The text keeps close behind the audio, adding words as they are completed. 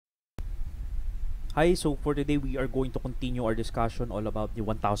Hi, so for today we are going to continue our discussion all about the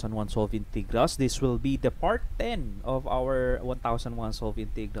 1001 solved integrals. This will be the part 10 of our 1001 solved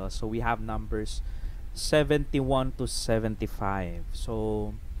integrals. So we have numbers 71 to 75.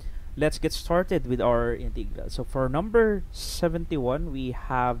 So let's get started with our integral. So for number 71, we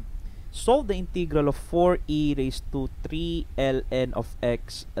have solved the integral of 4e raised to 3 ln of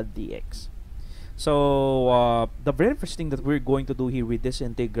x dx. So the very first thing that we're going to do here with this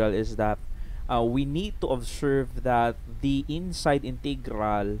integral is that we need to observe that the inside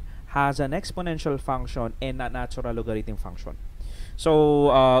integral has an exponential function and a natural logarithm function.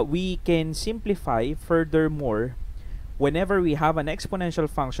 So we can simplify furthermore whenever we have an exponential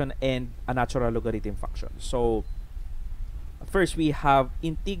function and a natural logarithm function. So first we have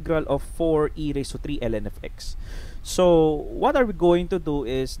integral of 4e raised to 3 ln of x. So what are we going to do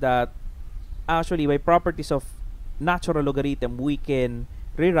is that actually by properties of natural logarithm we can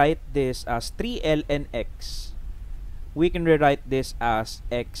rewrite this as 3 ln x. We can rewrite this as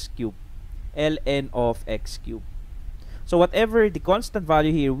x cubed, ln of x cubed. So whatever the constant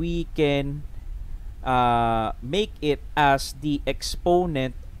value here, we can make it as the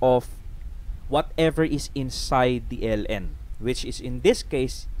exponent of whatever is inside the ln, which is in this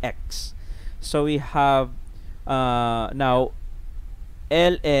case x. So we have now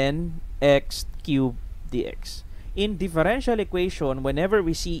ln x cubed dx. In differential equation, whenever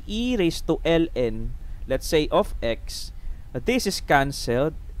we see e raised to ln, let's say of x, this is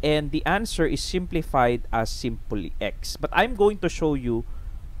cancelled and the answer is simplified as simply x. But I'm going to show you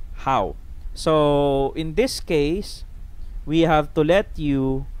how. So in this case, we have to let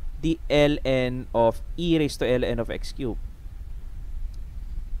you the ln of e raised to ln of x cubed.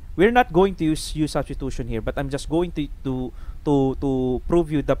 We're not going to use substitution here, but I'm just going to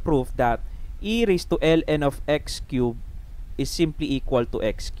prove you the proof that e raised to ln of x cubed is simply equal to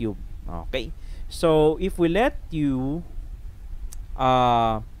x cubed. Okay, so if we let you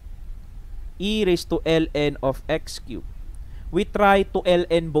e raised to ln of x cubed, we try to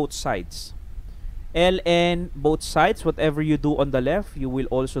ln both sides. Ln both sides, whatever you do on the left, you will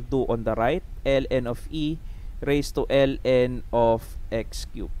also do on the right. Ln of e raised to ln of x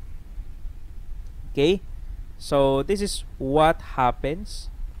cubed. Okay, so this is what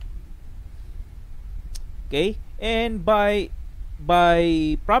happens. Okay, and by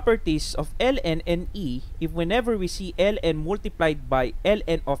properties of ln and e, if whenever we see ln multiplied by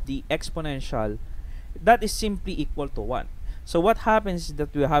ln of the exponential, that is simply equal to 1. So what happens is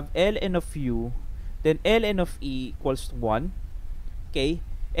that we have ln of u, then ln of e equals 1. Okay,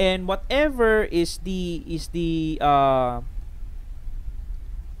 and whatever is the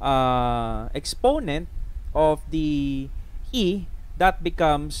exponent of the e, that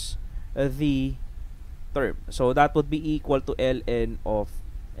becomes the term. So that would be equal to ln of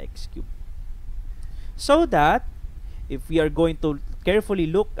x cubed. So that if we are going to carefully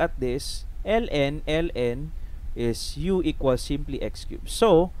look at this, ln is u equals simply x cubed.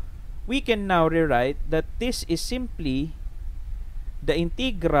 So we can now rewrite that this is simply the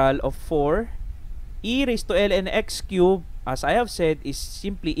integral of 4 e raised to ln x cubed, as I have said, is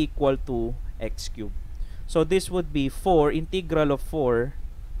simply equal to x cubed. So this would be 4 integral of 4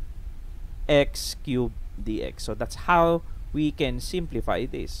 x cubed dx. So that's how we can simplify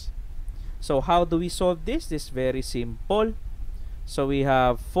this. So how do we solve this? This is very simple. So we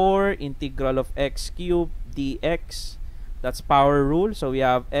have 4 integral of x cubed dx. That's power rule. So we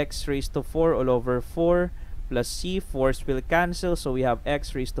have x raised to 4 all over 4 plus c. 4's will cancel. So we have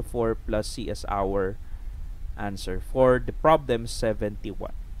x raised to 4 plus c as our answer for the problem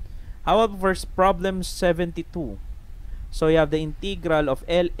 71. How about first problem 72? So we have the integral of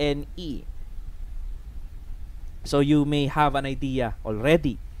ln e. So you may have an idea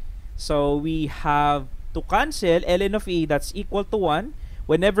already. So we have to cancel ln of e, that's equal to 1.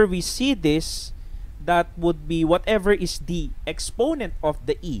 Whenever we see this, that would be whatever is the exponent of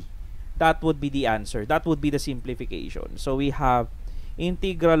the e. That would be the answer. That would be the simplification. So we have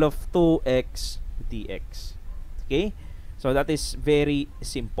integral of 2x dx. Okay? So that is very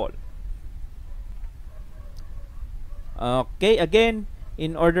simple. Okay, again,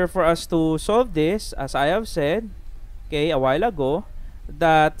 in order for us to solve this, as I have said, okay, a while ago,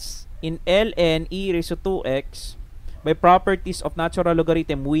 that's in ln e raised to 2x, by properties of natural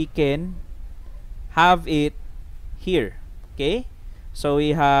logarithm, we can have it here. Okay, so we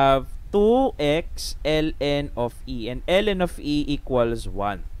have 2x ln of e, and ln of e equals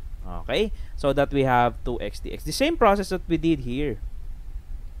 1. Okay, so that we have 2x dx. The same process that we did here.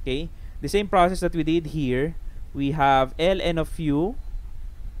 Okay, the same process that we did here. We have ln of u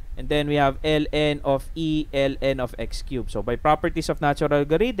And then we have ln of e ln of x cubed. So by properties of natural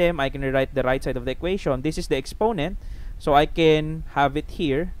logarithm, I can rewrite the right side of the equation. This is the exponent. So I can have it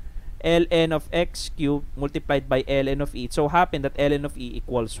here. Ln of x cubed multiplied by ln of e. It so happened that ln of e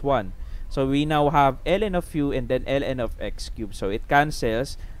equals 1. So we now have ln of u and then ln of x cubed. So it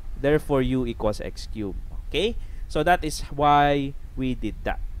cancels. Therefore, u equals x cubed. Okay? So that is why we did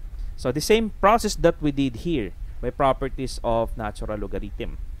that. So the same process that we did here by properties of natural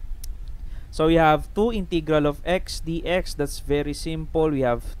logarithm. So we have 2 integral of x dx. That's very simple. We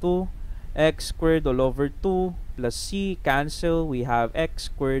have 2x squared all over 2 plus c. Cancel. We have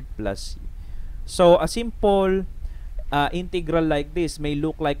x squared plus c. So a simple integral like this may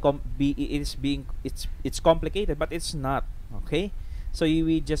look like it's complicated, but it's not. Okay. So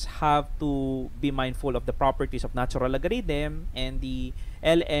we just have to be mindful of the properties of natural logarithm and the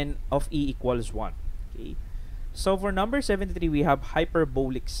ln of e equals 1. Okay. So for number 73, we have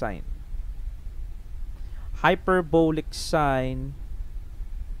hyperbolic sign. Hyperbolic sign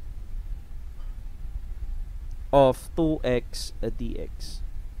of 2x dx.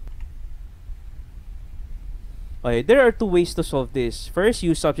 Okay, there are two ways to solve this. First,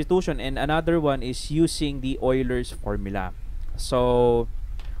 use substitution, and another one is using the Euler's formula. So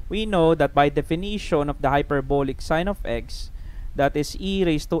we know that by definition of the hyperbolic sign of x, that is e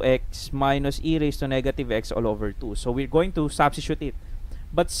raised to x minus e raised to negative x all over 2. So we're going to substitute it.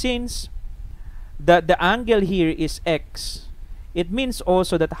 But since the angle here is x, it means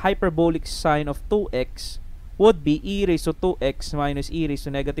also that the hyperbolic sign of 2x would be e raised to 2x minus e raised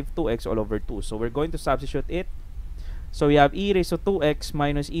to negative 2x all over 2. So we're going to substitute it. So we have e raised to 2x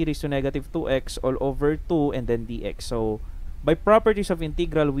minus e raised to negative 2x all over 2 and then dx. So by properties of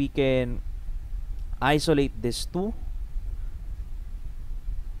integral, we can isolate this 2.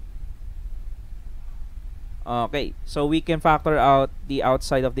 Okay, so we can factor out the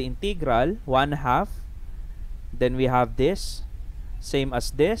outside of the integral, 1/2. Then we have this, same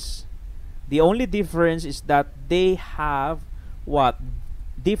as this. The only difference is that they have what?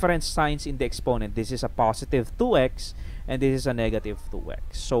 Different signs in the exponent. This is a positive 2x and this is a negative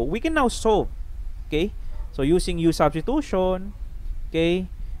 2x. So we can now solve. Okay, so using u substitution, okay,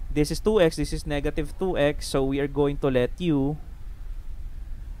 this is 2x, this is negative 2x. So we are going to let u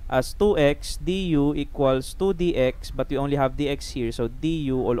as 2x du equals 2 dx, but we only have dx here, so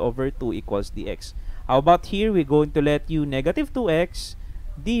du all over 2 equals dx. How about here? We're going to let u negative 2x,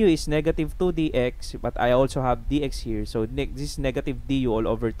 du is negative 2 dx, but I also have dx here, so this negative du all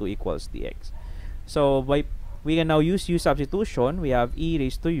over 2 equals dx. So we can now use u substitution. We have e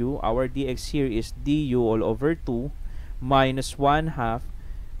raised to u. Our dx here is du all over 2 minus 1/2.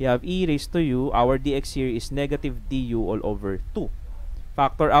 We have e raised to u. Our dx here is negative du all over 2.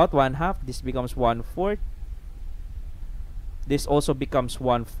 Factor out 1/2. This becomes 1/4. This also becomes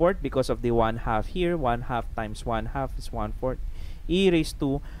 1/4 because of the 1/2 here. 1/2 times 1/2 is 1/4. E raised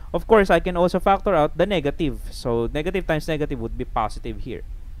to, of course, I can also factor out the negative. So negative times negative would be positive here.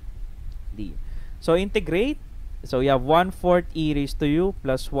 D. So integrate. So we have 1/4 e raised to u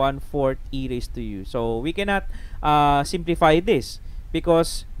plus 1/4 e raised to u. So we cannot simplify this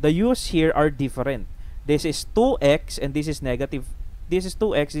because the u's here are different. This is 2x and this is negative. This is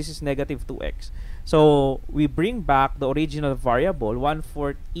 2x, this is negative 2x. So we bring back the original variable,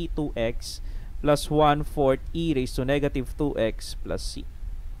 1/4 e2x plus 1/4 e raised to negative 2x plus c.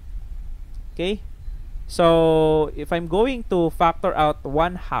 Okay? So if I'm going to factor out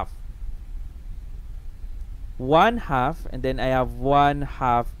 1/2, and then I have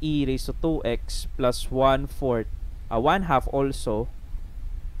 1/2 e raised to 2x plus 1/4, 1/2 also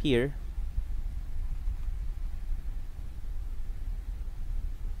here.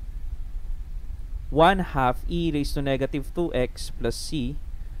 One-half e raised to negative 2x plus c.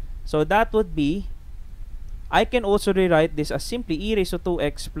 So that would be, I can also rewrite this as simply e raised to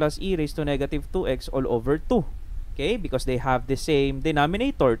 2x plus e raised to negative 2x all over 2. Okay, because they have the same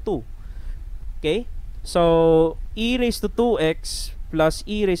denominator 2. Okay, so e raised to 2x plus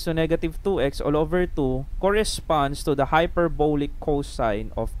e raised to negative 2x all over 2 corresponds to the hyperbolic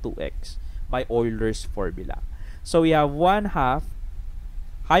cosine of 2x by Euler's formula. So we have 1/2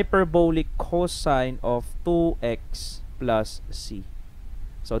 hyperbolic cosine of 2x plus c.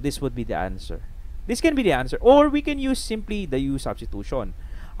 So this would be the answer. This can be the answer. Or we can use simply the u substitution.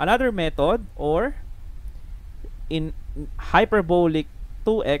 Another method, or in hyperbolic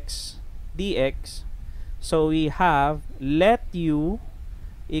 2x dx, so we have let u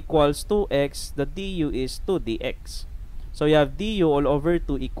equals 2x, the du is 2 dx. So you have du all over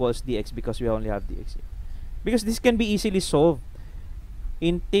 2 equals dx because we only have dx here. Because this can be easily solved.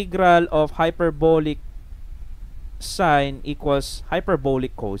 Integral of hyperbolic sine equals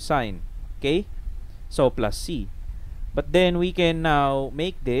hyperbolic cosine. Okay? So plus c. But then we can now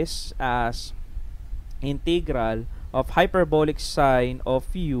make this as integral of hyperbolic sine of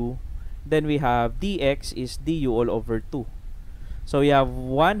u. Then we have dx is du all over 2. So we have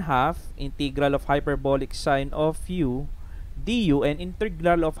 1/2 integral of hyperbolic sine of u du, and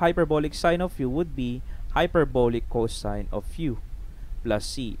integral of hyperbolic sine of u would be hyperbolic cosine of u plus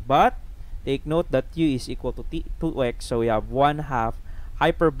c. But take note that u is equal to 2x, so we have 1/2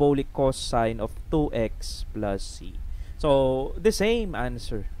 hyperbolic cosine of 2x plus c. So the same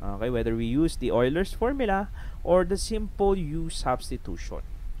answer, okay, whether we use the Euler's formula or the simple u substitution.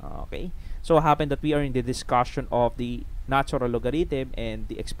 Okay, so it happened that we are in the discussion of the natural logarithm and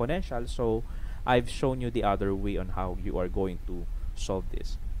the exponential, so I've shown you the other way on how you are going to solve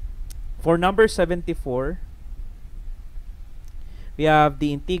this. For number 74, we have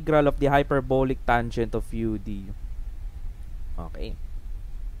the integral of the hyperbolic tangent of u du. Okay,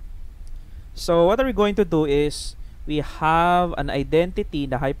 so what are we going to do is we have an identity,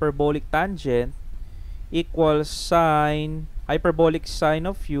 the hyperbolic tangent equals hyperbolic sine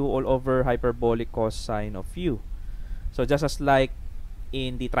of u all over hyperbolic cosine of u. So just as like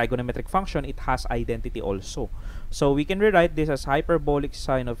in the trigonometric function, it has identity also. So we can rewrite this as hyperbolic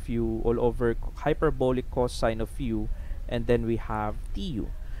sine of u all over hyperbolic cosine of u, and then we have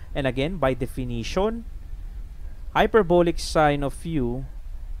du. And again, by definition, hyperbolic sine of u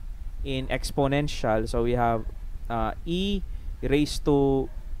in exponential, so we have e raised to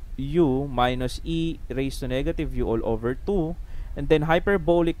u minus e raised to negative u all over 2, and then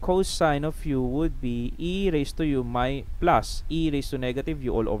hyperbolic cosine of u would be e raised to u plus e raised to negative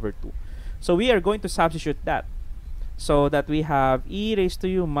u all over 2. So we are going to substitute that, so that we have e raised to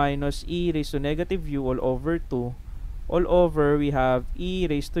u minus e raised to negative u all over 2 all over we have e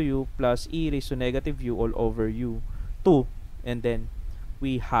raised to u plus e raised to negative u all over u 2, and then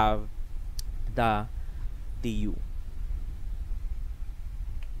we have the du.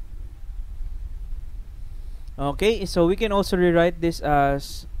 Okay, so we can also rewrite this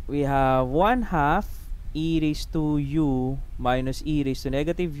as we have 1/2 e raised to u minus e raised to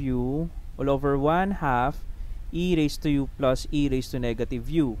negative u all over 1/2 e raised to u plus e raised to negative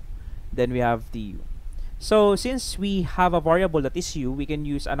u. Then we have du. So since we have a variable that is u, we can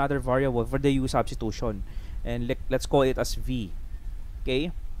use another variable for the u substitution, and let's call it as v.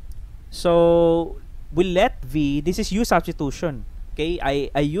 Okay, so we let v, this is u substitution. Okay,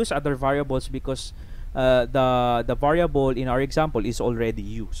 I use other variables because the variable in our example is already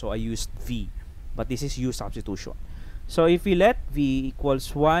u, so I used v, but this is u substitution. So if we let v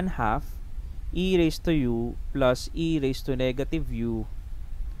equals 1/2 e raised to u plus e raised to negative u,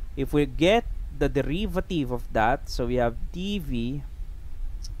 if we get the derivative of that, so we have dv.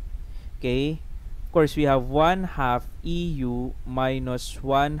 Okay, of course we have 1/2 eu minus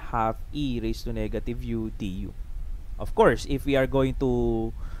 1/2 e raised to negative u du. Of course, if we are going to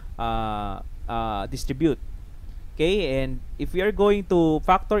distribute, okay, and if we are going to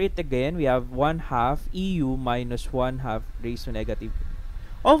factor it again, we have 1/2 eu minus 1/2 raised to negative,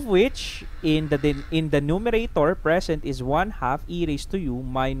 of which in the numerator present is 1/2 e raised to u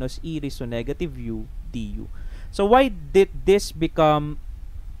minus e raised to negative u du. So why did this become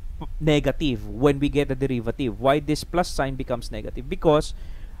negative when we get the derivative? Why this plus sign becomes negative? Because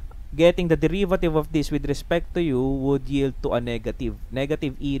getting the derivative of this with respect to u would yield to a negative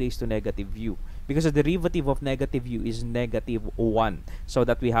e raised to negative u, because the derivative of negative u is negative 1, so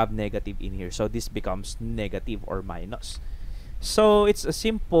that we have negative in here, so this becomes negative or minus. So it's a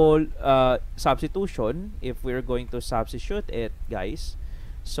simple substitution if we're going to substitute it, guys.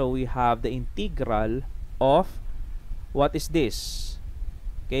 So we have the integral of, what is this?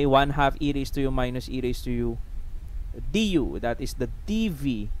 Okay, 1/2 e raised to u minus e raised to u du, that is the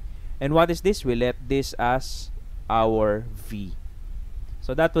dv. And what is this? We let this as our v.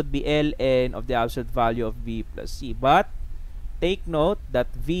 So that would be ln of the absolute value of v plus c. But take note that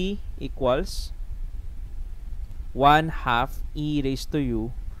v equals 1/2 e raised to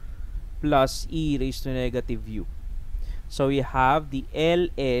u plus e raised to negative u. So we have the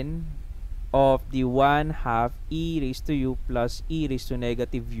ln of the 1/2 e raised to u plus e raised to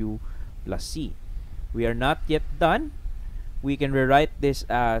negative u plus c. We are not yet done. We can rewrite this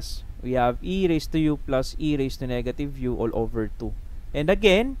as we have e raised to u plus e raised to negative u all over 2. And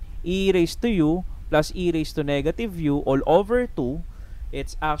again, e raised to u plus e raised to negative u all over 2,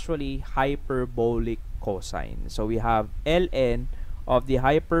 it's actually hyperbolic cosine. So we have ln of the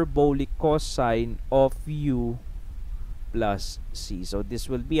hyperbolic cosine of u plus c. So this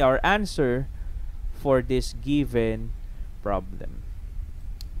will be our answer for this given problem.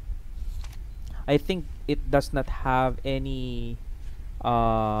 I think it does not have any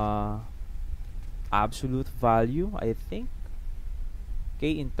absolute value, I think.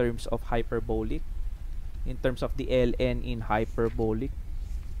 Okay, in terms of hyperbolic, in terms of the ln in hyperbolic,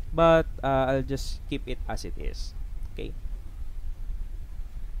 but I'll just keep it as it is. Okay.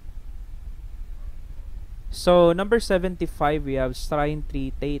 So number 75, we have sine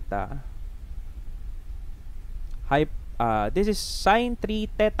 3 theta. This is sine 3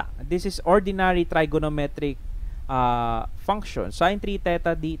 theta. This is ordinary trigonometric function, sine 3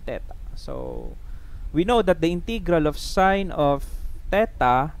 theta d theta. So we know that the integral of sine of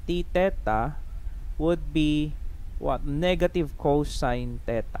theta, t theta, would be what? Negative cosine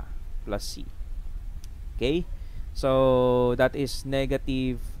theta plus c. Okay? So that is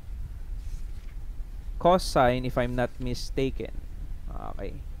negative cosine, if I'm not mistaken.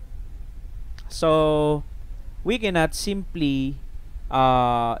 Okay. So we cannot simply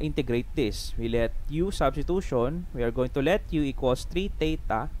integrate this. We let u substitution. We are going to let u equals 3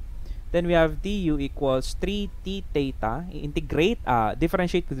 theta. Then we have du equals 3t theta. Integrate,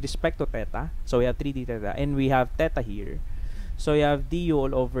 differentiate with respect to theta. So we have 3t theta. And we have theta here. So you have du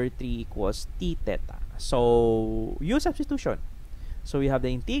all over 3 equals t theta. So u substitution. So we have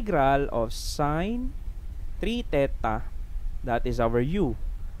the integral of sine 3 theta. That is our u.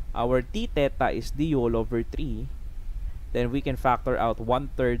 Our t theta is du all over 3. Then we can factor out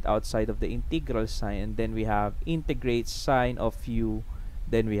 1/3 outside of the integral sign. And then we have integrate sine of u.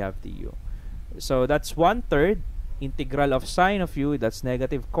 Then we have du. So that's 1/3 integral of sine of u. That's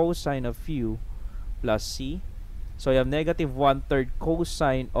negative cosine of u plus c. So you have negative 1/3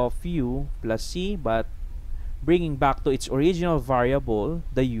 cosine of u plus c. But bringing back to its original variable,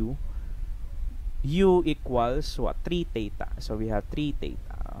 the u equals what? 3 theta. So we have 3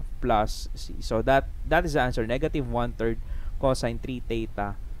 theta plus c. So that is the answer. Negative 1/3 cosine 3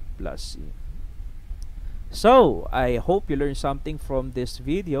 theta plus c. So I hope you learned something from this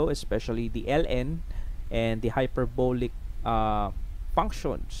video, especially the ln and the hyperbolic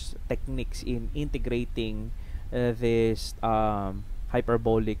functions, techniques in integrating this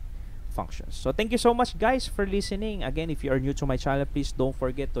hyperbolic functions. So thank you so much, guys, for listening. Again, if you are new to my channel, please don't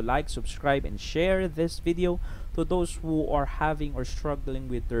forget to like, subscribe, and share this video to those who are having or struggling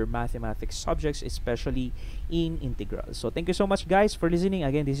with their mathematics subjects, especially in integrals. So thank you so much, guys, for listening.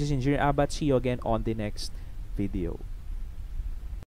 Again, this is Jei Abat. See you again on the next video.